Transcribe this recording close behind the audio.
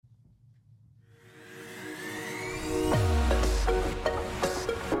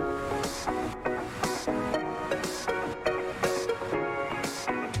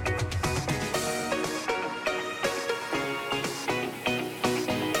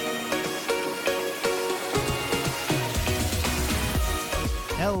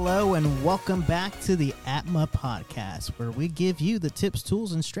Hello and welcome back to the Atma Podcast, where we give you the tips,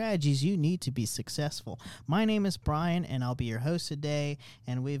 tools, and strategies you need to be successful. My name is Brian, and I'll be your host today,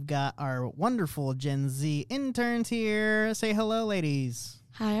 and we've got our wonderful Gen Z interns here. Say hello, ladies.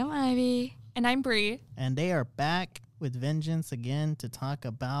 Hi, I'm Ivy. And I'm Bree. And they are back with vengeance again to talk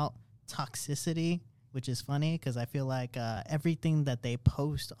about toxicity, which is funny because I feel like everything that they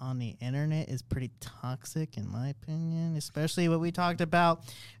post on the internet is pretty toxic, in my opinion, especially what we talked about.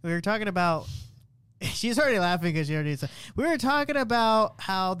 We were talking about, she's already laughing because she already said, we were talking about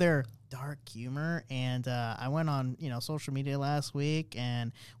how they're dark humor, and I went on social media last week,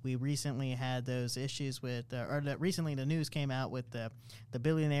 and we recently had those issues with recently the news came out with the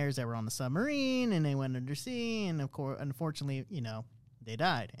billionaires that were on the submarine and they went undersea, and of course unfortunately they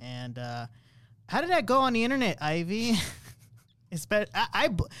died. And how did that go on the internet, Ivy? I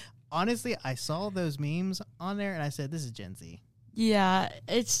honestly, I saw those memes on there and I said, this is Gen Z. Yeah,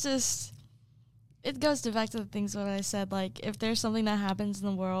 it's just, it goes back to the things that I said. Like, if there's something that happens in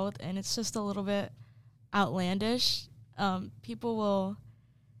the world and it's just a little bit outlandish, people will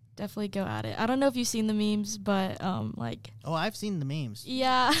definitely go at it. I don't know if you've seen the memes, but Oh, I've seen the memes.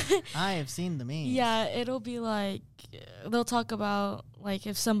 Yeah. I have seen the memes. Yeah, it'll be like, they'll talk about, like,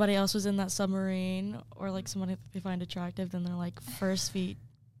 if somebody else was in that submarine or, like, somebody that they find attractive, then they're, like, head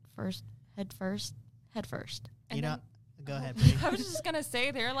first. And go ahead. I was just going to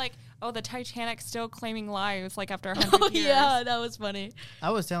say, they're like, oh, the Titanic's still claiming lives, like, after 100 years. Yeah, that was funny. I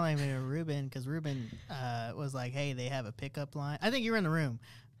was telling Ruben, because Ruben was like, hey, they have a pickup line. I think you were in the room.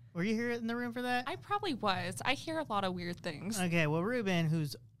 Were you here in the room for that? I probably was. I hear a lot of weird things. Okay, well, Ruben,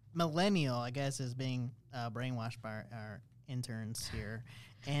 who's millennial, I guess, is being brainwashed by our interns here.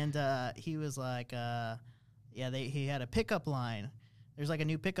 And he was like, he had a pickup line. There's like a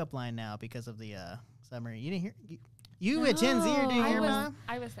new pickup line now because of the submarine. You didn't hear? You at Gen Z or didn't hear, Mom?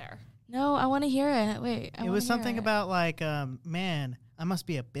 I was there. No, I want to hear it. Wait, it was something about like, man, I must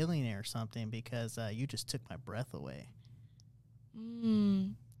be a billionaire or something because you just took my breath away.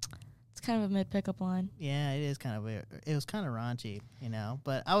 It's kind of a mid-pickup line. Yeah, it is kind of weird. It was kind of raunchy,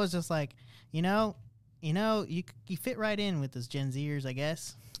 But I was just like, you fit right in with this Gen Zers, I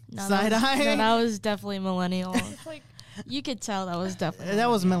guess. No, Side eye. No, that was definitely millennial. Like, you could tell that was definitely. That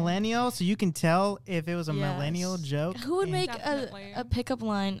was millennial, so you can tell if it was a millennial joke. Who would make Definitely. a pickup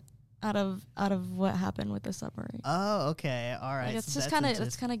line out of what happened with the submarine? Oh, okay, all right. Like, it's so just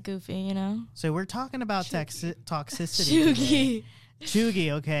kind of goofy, So we're talking about toxicity. Chuggy. Chuggy,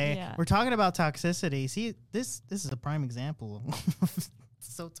 okay. Yeah. We're talking about toxicity. See, this is a prime example.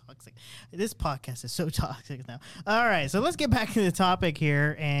 So toxic. This podcast is so toxic now. All right, so let's get back to the topic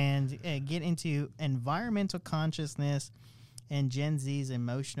here and get into environmental consciousness and Gen Z's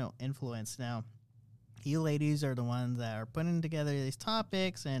emotional influence. Now, you ladies are the ones that are putting together these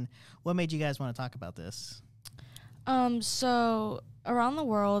topics, and what made you guys want to talk about this? So around the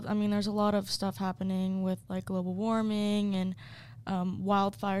world, I mean, there's a lot of stuff happening with like global warming and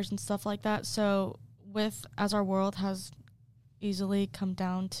wildfires and stuff like that. So as our world has easily come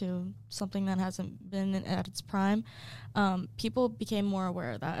down to something that hasn't been at its prime, people became more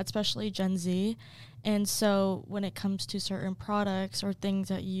aware of that, especially Gen Z. And so when it comes to certain products or things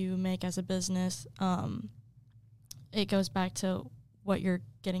that you make as a business, it goes back to what you're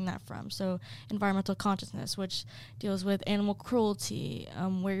getting that from. So environmental consciousness, which deals with animal cruelty,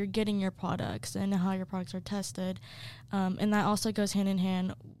 where you're getting your products and how your products are tested. And that also goes hand in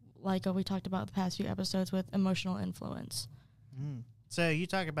hand, like we talked about the past few episodes, with emotional influence. So you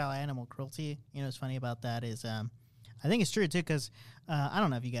talk about animal cruelty. What's funny about that is I think it's true, too, because I don't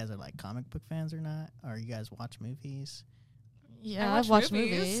know if you guys are, like, comic book fans or not, or you guys watch movies. Yeah, I've watched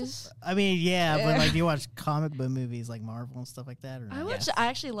movies. I mean, yeah, but, like, do you watch comic book movies like Marvel and stuff like that? Or not? I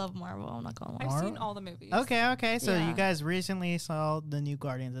actually love Marvel. I'm not going to lie. I've seen all the movies. Okay. So Yeah. you guys recently saw the new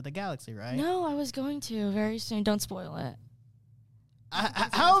Guardians of the Galaxy, right? No, I was going to very soon. Don't spoil it.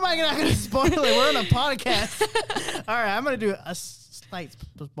 How am I not going to spoil it? We're on a podcast. All right, I'm going to do a slight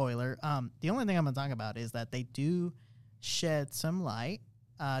spoiler. The only thing I'm going to talk about is that they do shed some light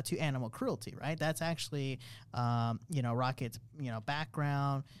to animal cruelty, right? That's actually, Rocket's,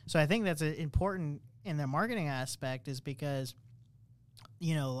 background. So I think that's important in the marketing aspect is because,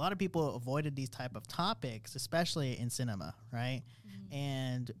 a lot of people avoided these type of topics, especially in cinema, right? Mm-hmm.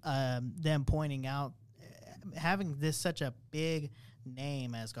 And them pointing out, having this such a big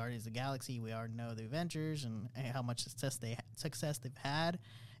name as Guardians of the Galaxy, we already know the Avengers and how much success they've had,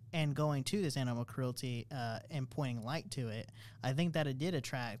 and going to this animal cruelty and pointing light to it, I think that it did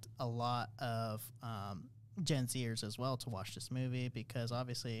attract a lot of Gen Zers as well to watch this movie because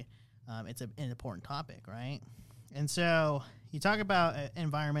obviously it's an important topic, right? And so you talk about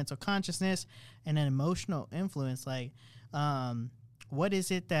environmental consciousness and an emotional influence. Like, what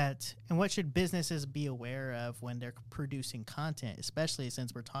is it that, and what should businesses be aware of when they're producing content, especially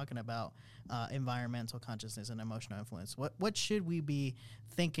since we're talking about environmental consciousness and emotional influence? What should we be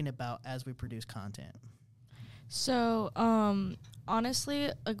thinking about as we produce content? So, honestly,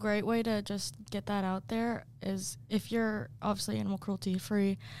 a great way to just get that out there is if you're obviously animal cruelty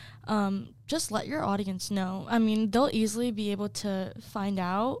free, just let your audience know. I mean, they'll easily be able to find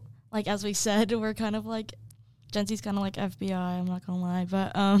out. Like, as we said, we're kind of like, Gen Z's kind of like FBI, I'm not gonna lie.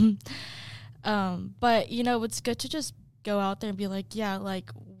 But, you know, it's good to just go out there and be like, yeah, like,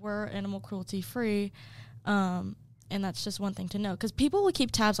 we're animal cruelty free. And that's just one thing to know, because people will keep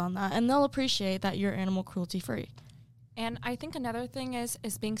tabs on that, and they'll appreciate that you're animal cruelty free. And I think another thing is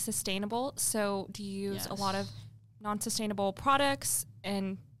being sustainable. So do you use a lot of non-sustainable products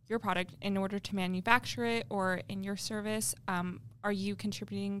in your product in order to manufacture it, or in your service? Are you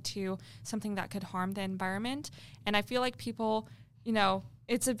contributing to something that could harm the environment? And I feel like people, you know,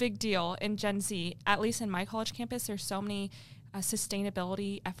 it's a big deal in Gen Z. At least in my college campus, there's so many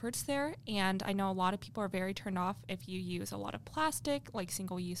sustainability efforts there. And I know a lot of people are very turned off if you use a lot of plastic, like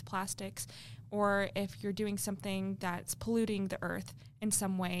single-use plastics, or if you're doing something that's polluting the earth in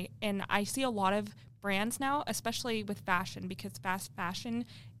some way. And I see a lot of brands now, especially with fashion, because fast fashion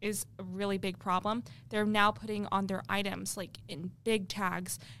is a really big problem. They're now putting on their items, like in big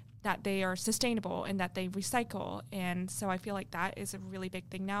tags, that they are sustainable and that they recycle. And so I feel like that is a really big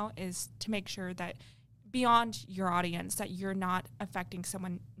thing now, is to make sure that beyond your audience, that you're not affecting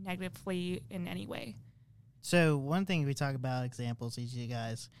someone negatively in any way. So one thing we talk about examples, each of you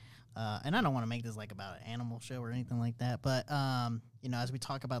guys, and I don't want to make this like about an animal show or anything like that, but you know, as we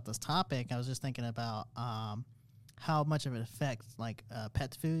talk about this topic, I was just thinking about how much of an effect like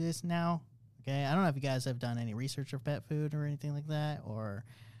pet food is now. Okay, I don't know if you guys have done any research of pet food or anything like that, or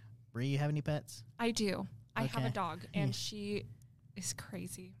Bree, you have any pets? I do. I have Okay. a dog, and she is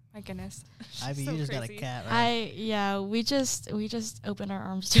crazy. My goodness. She's Ivy, so you just crazy. got a cat, right? We just opened our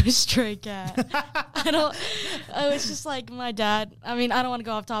arms to a stray cat. It's just like my dad. I mean, I don't want to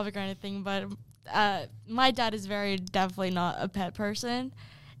go off topic or anything, but my dad is very definitely not a pet person.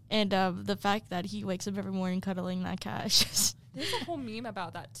 And the fact that he wakes up every morning cuddling that cat is just... There's a whole meme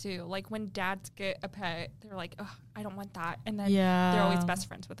about that, too. Like, when dads get a pet, they're like, oh, I don't want that. And then they're always best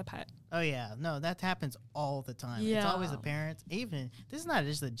friends with the pet. Oh, yeah. No, that happens all the time. It's always the parents. Even, this is not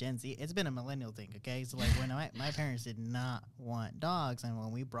just the Gen Z. It's been a millennial thing, okay? So, like, when my parents did not want dogs, and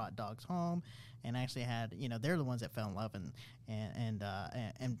when we brought dogs home and actually had, you know, they're the ones that fell in love and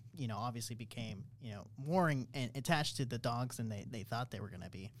you know, obviously became, you know, more and attached to the dogs than they thought they were going to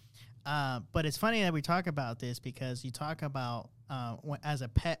be. But it's funny that we talk about this, because you talk about as a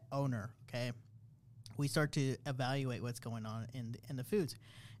pet owner, okay, we start to evaluate what's going on in the foods.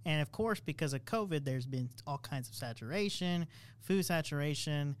 And, of course, because of COVID, there's been all kinds of saturation, food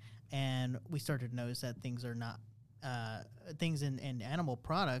saturation, and we started to notice that things are not things in animal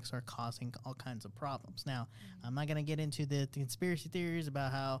products are causing all kinds of problems. Now, I'm not going to get into the conspiracy theories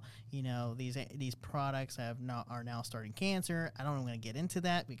about how, you know, these products are now starting cancer. I don't want to get into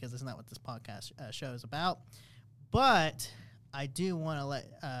that, because that's not what this podcast show is about. But I do want to let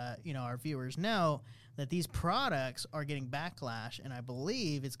you know, our viewers know that these products are getting backlash, and I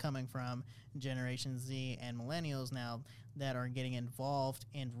believe it's coming from Generation Z and millennials now that are getting involved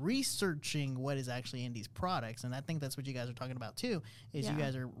in researching what is actually in these products. And I think that's what you guys are talking about too, is you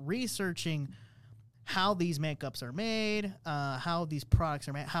guys are researching how these makeups are made, how these products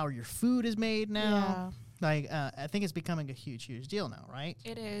are made, how your food is made now. Like, I think it's becoming a huge, huge deal now, right?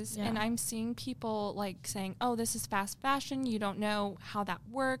 It is. Yeah. And I'm seeing people like saying, oh, this is fast fashion. You don't know how that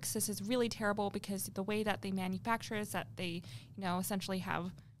works. This is really terrible, because the way that they manufacture is that they, you know, essentially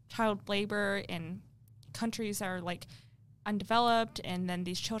have child labor in countries that are like undeveloped, and then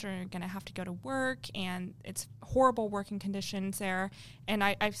these children are going to have to go to work, and it's horrible working conditions there. And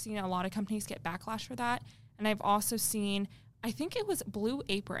I've seen a lot of companies get backlash for that. And I've also seen, I think it was Blue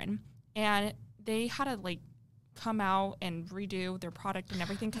Apron, and they had to like come out and redo their product and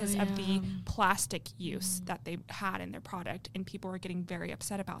everything because of the plastic use that they had in their product, and people were getting very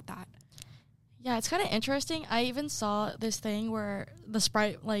upset about that. Yeah, it's kind of interesting. I even saw this thing where the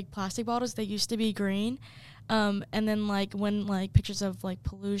Sprite, like, plastic bottles, they used to be green. And then, like, when, like, pictures of, like,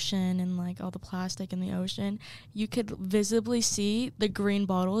 pollution and, like, all the plastic in the ocean, you could visibly see the green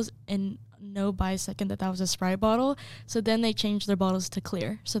bottles and know by a second that was a Sprite bottle. So then they changed their bottles to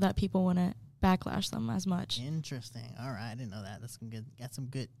clear so that people wouldn't backlash them as much. Interesting. All right, I didn't know that. That's some good. Got some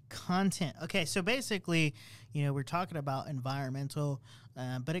good content. Okay, so basically, we're talking about environmental,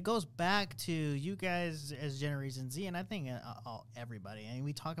 but it goes back to you guys as Generation Z, and I think everybody. I mean,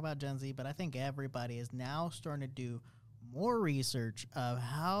 we talk about Gen Z, but I think everybody is now starting to do more research of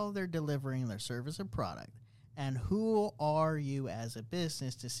how they're delivering their service or product, and who are you as a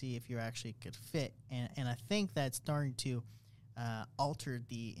business to see if you actually could fit. And I think that's starting to altered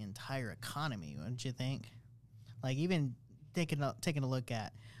the entire economy, wouldn't you think? Like even taking a look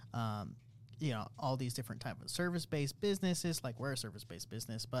at, all these different types of service-based businesses. Like we're a service-based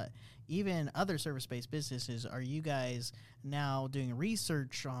business, but even other service-based businesses. Are you guys now doing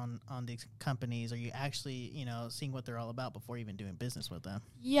research on these companies? Are you actually seeing what they're all about before even doing business with them?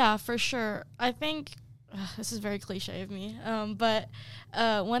 Yeah, for sure. I think. This is very cliche of me, but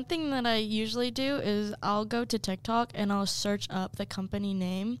one thing that I usually do is I'll go to TikTok and I'll search up the company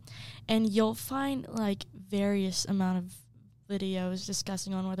name, and you'll find like various amount of videos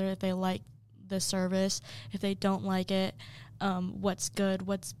discussing on whether they like the service, if they don't like it, what's good,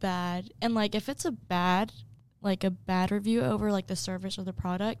 what's bad, and like if it's a bad review over like the service or the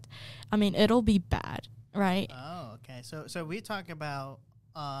product, I mean it'll be bad, right? Oh, okay. So we talk about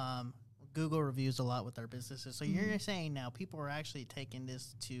Google reviews a lot with our businesses. So you're saying now people are actually taking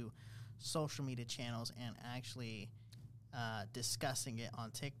this to social media channels and actually discussing it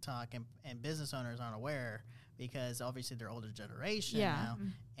on TikTok, and business owners aren't aware because obviously they're older generation now.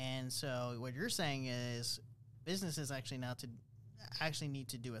 And so what you're saying is businesses actually need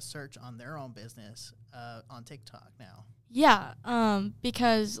to do a search on their own business on TikTok now. Yeah,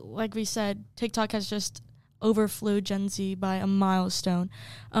 because like we said, TikTok has just overflew Gen Z by a milestone.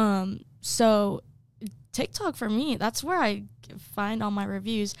 So TikTok for me, that's where I find all my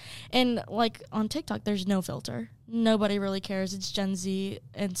reviews. And like on TikTok, there's no filter. Nobody really cares. It's Gen Z.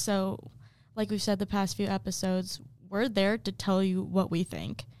 And so like we've said the past few episodes, we're there to tell you what we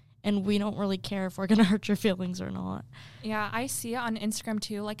think. And we don't really care if we're going to hurt your feelings or not. Yeah, I see it on Instagram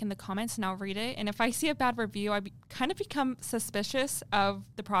too, like in the comments, and I'll read it. And if I see a bad review, I kind of become suspicious of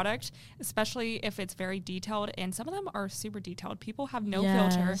the product, especially if it's very detailed. And some of them are super detailed. People have no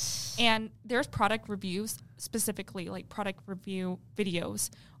filter. And there's product reviews, specifically like product review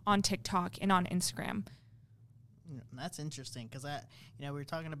videos on TikTok and on Instagram. That's interesting because we were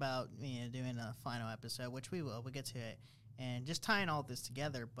talking about doing a final episode, which we will. We'll get to it. And just tying all this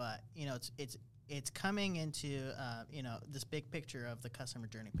together, but it's coming into this big picture of the customer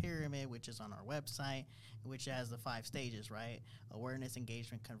journey pyramid, which is on our website, which has the 5 stages, right? Awareness,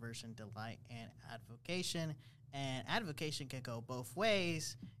 engagement, conversion, delight, and advocation. And advocation can go both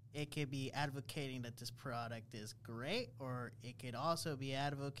ways. It could be advocating that this product is great, or it could also be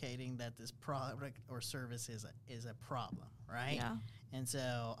advocating that this product or service is a problem, right? Yeah. And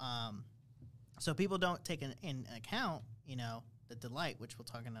so so people don't take in account, the delight, which we'll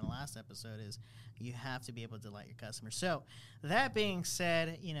talk in the last episode, is you have to be able to delight your customers. So that being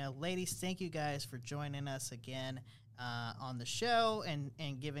said, ladies, thank you guys for joining us again on the show and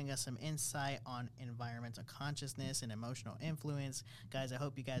giving us some insight on environmental consciousness and emotional influence. Guys, I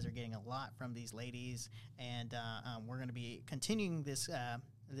hope you guys are getting a lot from these ladies, and we're going to be continuing this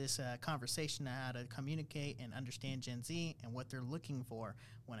conversation on how to communicate and understand Gen Z and what they're looking for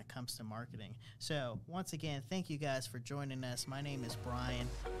when it comes to marketing. So once again, thank you guys for joining us. My name is Brian,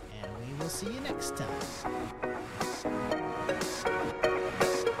 and we will see you next time.